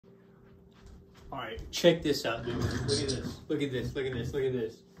All right, check this out, dude. Look at this. Look at this. Look at this. Look at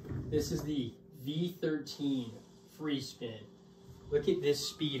this. This is the V13 free spin. Look at this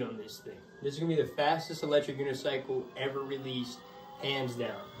speed on this thing. This is gonna be the fastest electric unicycle ever released, hands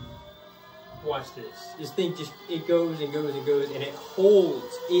down. Watch this. This thing just, it goes and goes and goes, and it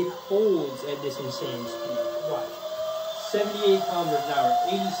holds at this insane speed. Watch. 78 kilometers an hour,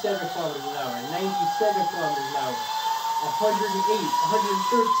 87 kilometers an hour, 97 kilometers an hour, 108,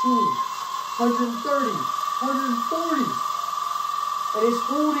 113, 130, 140. And it's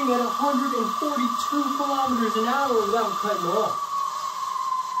holding at 142 kilometers an hour without cutting off.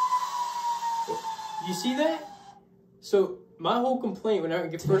 You see that? So my whole complaint when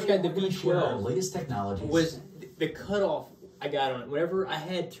I first got the V12 latest technologies was the cutoff I got on it. Whenever I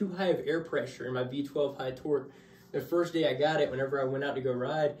had too high of air pressure in my V12 high torque, the first day I got it, whenever I went out to go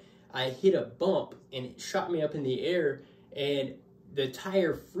ride, I hit a bump and it shot me up in the air, and the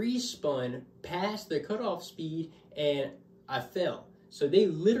tire freeze spun past the cutoff speed and I fell. So they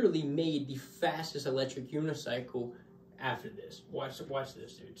literally made the fastest electric unicycle after this. Watch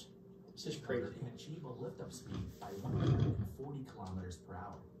this, dudes. This is crazy. Can achieve a lift-up speed by 140 kilometers per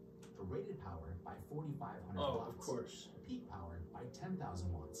hour, a rated power by 4,500 watts. Of course. Peak power by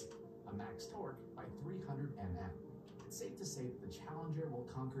 10,000 watts, a max torque by 300 Nm. It's safe to say that the Challenger will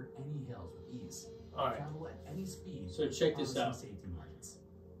conquer any hills with ease. All right. Travel at any speed. So check this out. Safety margins.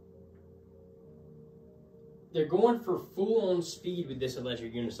 They're going for full-on speed with this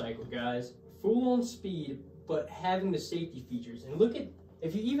electric unicycle, guys. Full-on speed, but having the safety features. And look at,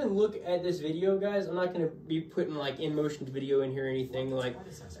 if you even look at this video, guys, I'm not going to be putting like Inmotion video in here or anything. Like,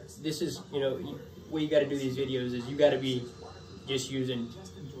 this is, you know, what you got to do these videos is you got to be just using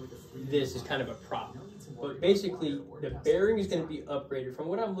this as kind of a prop. But basically, the bearing is going to be upgraded. From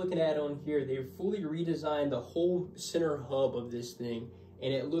what I'm looking at on here, they've fully redesigned the whole center hub of this thing,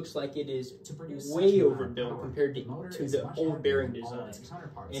 and it looks like it is way overbuilt compared to the old bearing designs.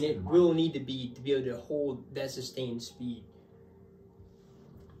 And it will need to be able to hold that sustained speed.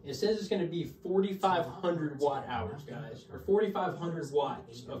 It says it's going to be 4,500 watt hours, guys, or 4,500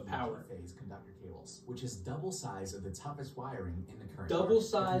 watts of power. Conductor cables, which is double size of the toughest wiring in the current. Double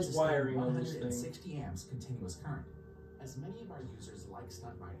size wiring on this thing. 160 amps continuous current. As many of our users like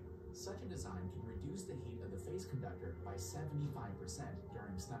stunt riding, such a design can reduce the heat of the phase conductor by 75%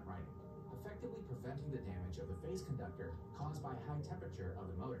 during stunt riding, effectively preventing the damage of the phase conductor caused by high temperature of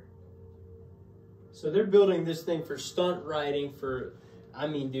the motor. So they're building this thing for stunt riding for, I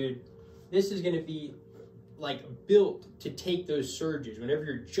mean, dude, this is going to be like built to take those surges. Whenever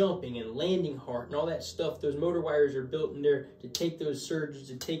you're jumping and landing hard and all that stuff, those motor wires are built in there to take those surges,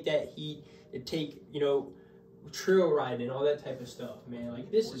 to take that heat, to take, you know, trail riding and all that type of stuff, man. Like,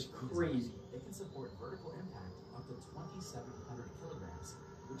 this is crazy. They can support vertical impact up to 2,700 kilograms,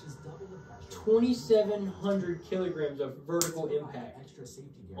 which is double the pressure. 2,700 kilograms of vertical impact extra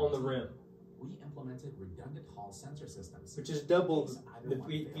safety on the rim. We implemented redundant Hall sensor systems, which is double the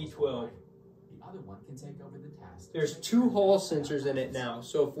V12. The other one can take over the task. There's 2 Hall sensors in it now,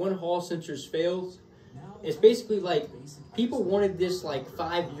 so if one Hall sensor fails, it's basically like, people wanted this like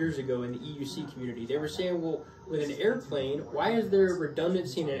 5 years ago in the EUC community. They were saying, well, with an airplane, why is there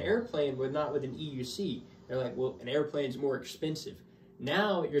redundancy in an airplane but not with an EUC? They're like, well, an airplane's more expensive.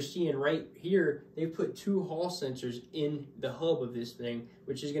 Now you're seeing right here, they put 2 Hall sensors in the hub of this thing,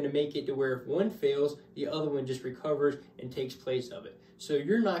 which is going to make it to where if one fails, the other one just recovers and takes place of it. So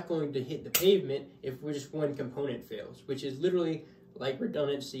you're not going to hit the pavement if just one component fails, which is literally like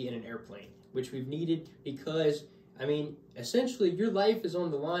redundancy in an airplane, which we've needed because, I mean, essentially your life is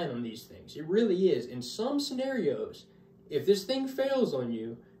on the line on these things. It really is. In some scenarios, if this thing fails on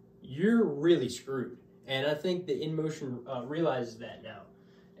you, you're really screwed. And I think the Inmotion realizes that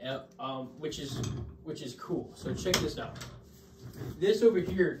now, which is cool. So check this out. This over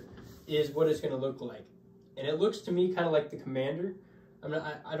here is what it's going to look like, and it looks to me kind of like the Commander.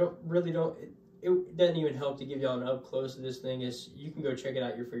 I don't. It doesn't even help to give y'all an up close of this thing. You can go check it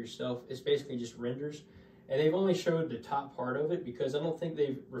out here for yourself. It's basically just renders, and they've only showed the top part of it because I don't think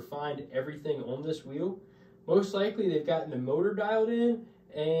they've refined everything on this wheel. Most likely they've gotten the motor dialed in,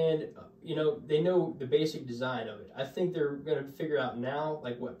 and you know, they know the basic design of it. I think they're going to figure out now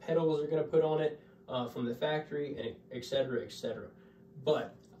like what pedals are going to put on it from the factory, and et cetera, et cetera.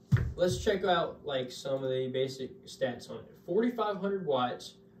 But let's check out like some of the basic stats on it. 4,500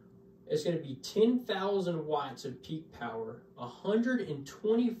 watts. It's going to be 10,000 watts of peak power,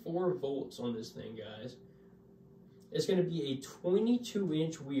 124 volts on this thing, guys. It's going to be a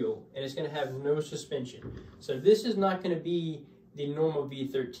 22-inch wheel, and it's going to have no suspension. So this is not going to be the normal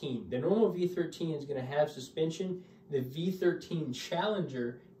V13. The normal V13 is going to have suspension. The V13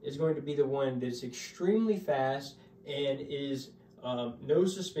 Challenger is going to be the one that's extremely fast and is no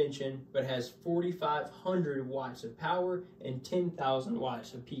suspension, but has 4,500 watts of power and 10,000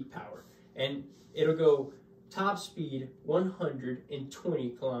 watts of peak power. And it'll go top speed 120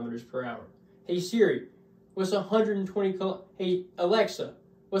 kilometers per hour. Hey Siri, what's 120 Hey Alexa,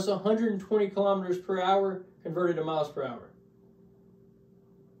 what's 120 kilometers per hour converted to miles per hour?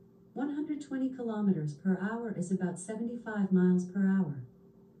 120 kilometers per hour is about 75 miles per hour.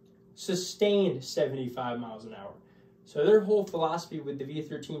 Sustained 75 miles an hour. So their whole philosophy with the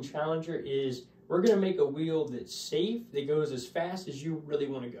V13 Challenger is, we're going to make a wheel that's safe, that goes as fast as you really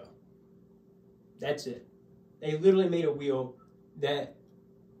want to go. That's it. They literally made a wheel that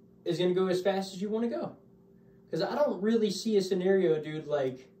is going to go as fast as you want to go. Because I don't really see a scenario, dude,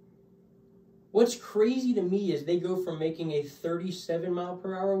 like, what's crazy to me is they go from making a 37 mile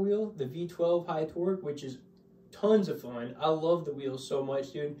per hour wheel, the V12 high torque, which is tons of fun. I love the wheel so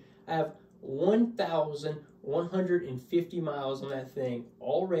much, dude. I have 1,150 miles on that thing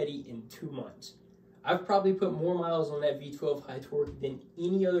already in 2 months. I've probably put more miles on that V12 high torque than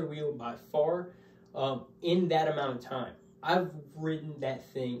any other wheel by far in that amount of time. I've ridden that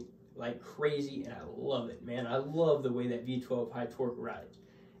thing like crazy and I love it, man. I love the way that V12 high torque rides.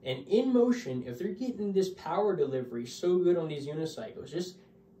 And Inmotion, if they're getting this power delivery so good on these unicycles, just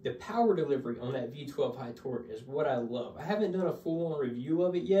the power delivery on that V12 high torque is what I love. I haven't done a full-on review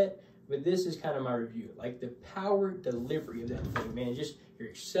of it yet, but this is kind of my review. Like the power delivery of that thing, man, just your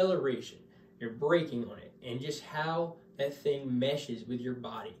acceleration, your braking on it, and just how that thing meshes with your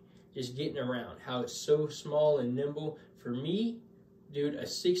body, just getting around, how it's so small and nimble. For me, dude, a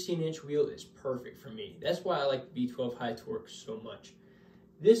 16-inch wheel is perfect for me. That's why I like the V12 high torque so much.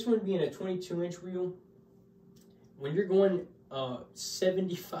 This one being a 22-inch wheel, when you're going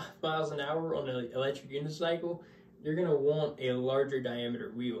 75 miles an hour on an electric unicycle, you're going to want a larger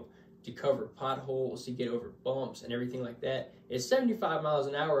diameter wheel to cover potholes, to get over bumps and everything like that. At 75 miles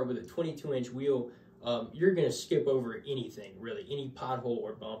an hour with a 22-inch wheel, you're going to skip over anything, really, any pothole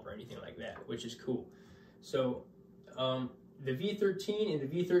or bump or anything like that, which is cool. So the V13 and the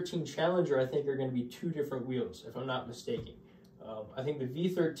V13 Challenger, I think, are going to be two different wheels, if I'm not mistaken. I think the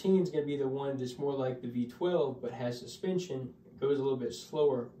V13 is going to be the one that's more like the V12, but has suspension. It goes a little bit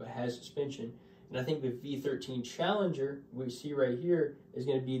slower, but has suspension. And I think the V13 Challenger, we see right here, is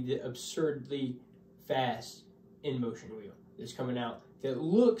going to be the absurdly fast Inmotion wheel that's coming out. That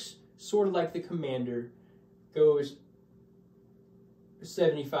looks sort of like the Commander, goes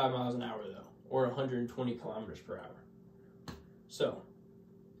 75 miles an hour though, or 120 kilometers per hour. So,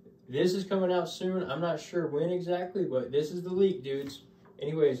 this is coming out soon. I'm not sure when exactly, but this is the leak, dudes.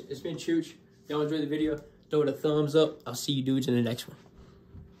 Anyways, it's been Chooch. If y'all enjoyed the video, throw it a thumbs up. I'll see you dudes in the next one.